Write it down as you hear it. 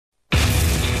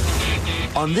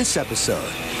On this episode,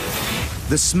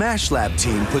 the Smash Lab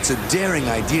team puts a daring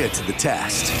idea to the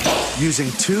test.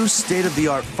 Using 2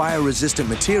 state-of-the-art fire-resistant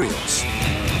materials,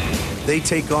 they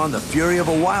take on the fury of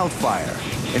a wildfire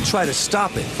and try to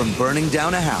stop it from burning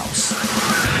down a house.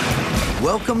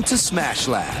 Welcome to Smash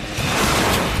Lab,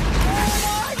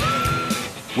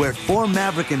 where 4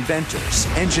 maverick inventors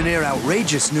engineer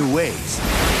outrageous new ways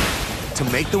to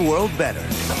make the world better.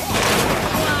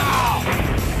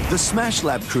 The Smash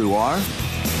Lab crew are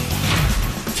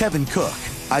Kevin Cook,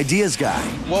 ideas guy.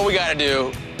 What we gotta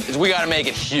do is we gotta make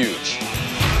it huge.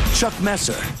 Chuck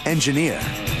Messer, engineer.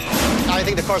 I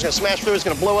think the car's gonna smash through, it's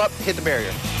gonna blow up, hit the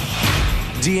barrier.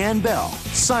 Deanne Bell,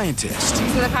 scientist.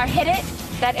 So the car hit it,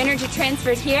 that energy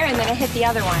transferred here, and then it hit the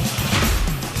other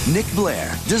one. Nick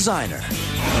Blair, designer.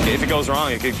 If it goes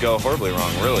wrong, it could go horribly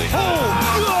wrong, really.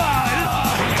 Oh,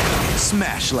 God!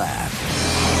 Smash Lab.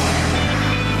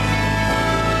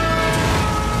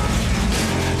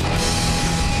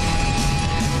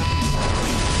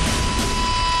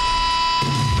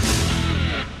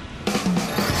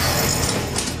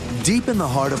 Deep in the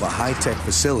heart of a high-tech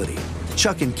facility,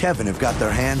 Chuck and Kevin have got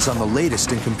their hands on the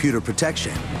latest in computer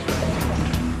protection.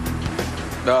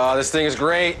 Oh, this thing is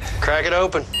great. Crack it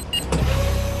open.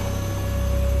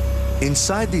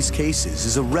 Inside these cases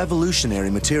is a revolutionary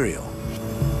material.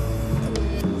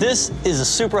 This is a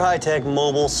super high-tech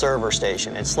mobile server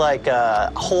station. It's like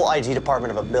a whole IT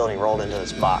department of a building rolled into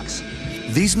this box.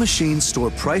 These machines store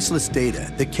priceless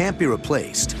data that can't be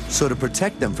replaced, so to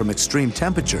protect them from extreme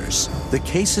temperatures, the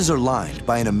cases are lined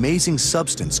by an amazing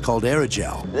substance called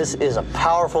Aerogel. This is a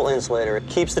powerful insulator. It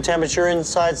keeps the temperature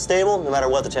inside stable no matter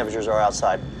what the temperatures are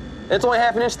outside. It's only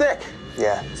 ½ inch thick.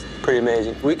 Yeah, it's pretty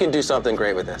amazing. We can do something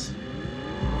great with this.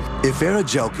 If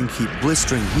Aerogel can keep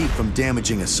blistering heat from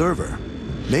damaging a server,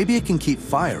 maybe it can keep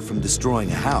fire from destroying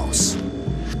a house.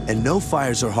 And no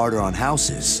fires are harder on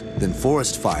houses than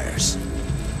forest fires.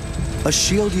 A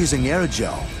shield using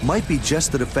Aerogel might be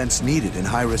just the defense needed in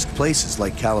high-risk places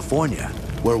like California,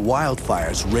 where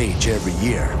wildfires rage every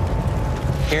year.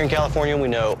 Here in California, we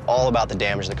know all about the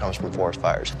damage that comes from forest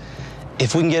fires.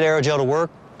 If we can get Aerogel to work,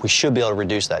 we should be able to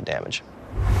reduce that damage.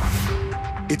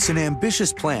 It's an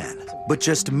ambitious plan, but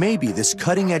just maybe this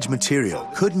cutting-edge material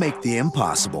could make the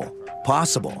impossible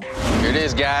possible. Here it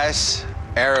is, guys.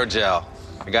 Aerogel.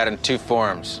 I got it in 2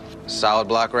 forms. Solid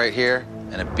block right here,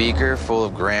 and a beaker full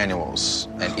of granules.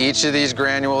 And each of these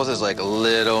granules is like a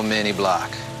little mini block.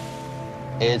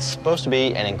 It's supposed to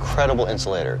be an incredible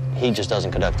insulator. Heat just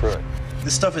doesn't conduct through it.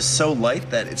 This stuff is so light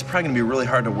that it's probably gonna be really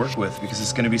hard to work with because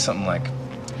it's gonna be something like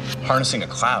harnessing a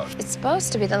cloud. It's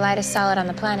supposed to be the lightest solid on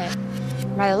the planet.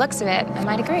 By the looks of it, I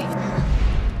might agree.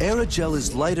 Aerogel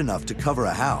is light enough to cover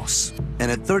a house, and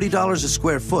at $30 a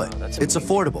square foot, it's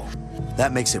affordable.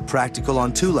 That makes it practical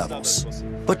on 2 levels.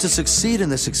 But to succeed in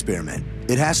this experiment,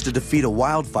 it has to defeat a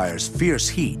wildfire's fierce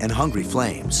heat and hungry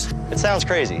flames. It sounds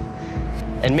crazy,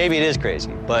 and maybe it is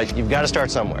crazy, but you've got to start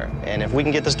somewhere. And if we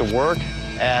can get this to work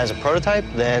as a prototype,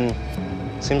 then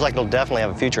it seems like it'll definitely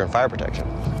have a future in fire protection.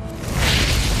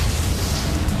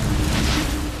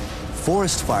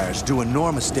 Forest fires do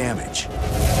enormous damage.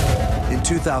 In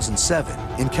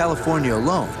 2007, in California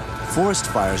alone, forest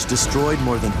fires destroyed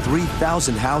more than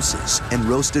 3,000 houses and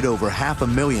roasted over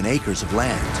 500,000 acres of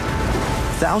land.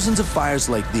 Thousands of fires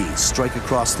like these strike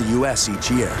across the U.S. each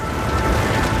year.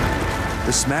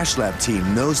 The Smash Lab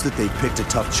team knows that they've picked a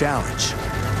tough challenge.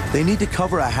 They need to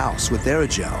cover a house with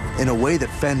Aerogel in a way that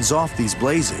fends off these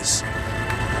blazes.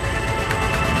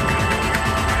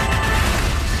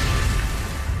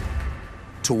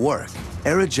 To work,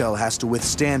 Aerogel has to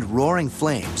withstand roaring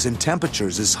flames and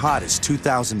temperatures as hot as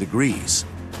 2,000 degrees.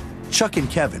 Chuck and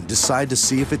Kevin decide to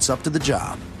see if it's up to the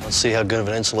job. Let's see how good of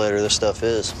an insulator this stuff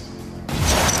is.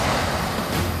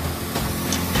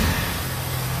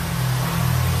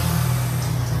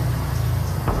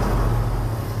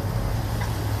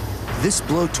 This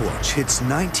blowtorch hits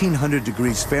 1,900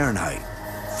 degrees Fahrenheit,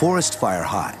 forest fire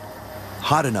hot,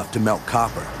 hot enough to melt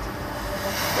copper.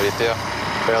 What do you feel?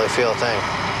 Barely feel a thing.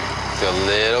 Feel a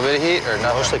little bit of heat or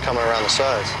nothing? Mostly coming around the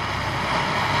sides.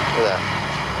 Look at that.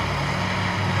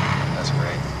 That's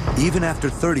great. Even after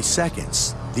 30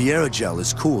 seconds, the Aerogel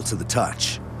is cool to the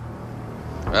touch.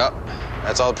 Well,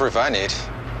 that's all the proof I need.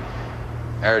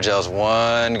 Aerogel's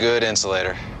one good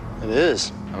insulator. It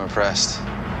is. I'm impressed.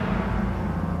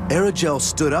 Aerogel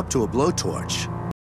stood up to a blowtorch,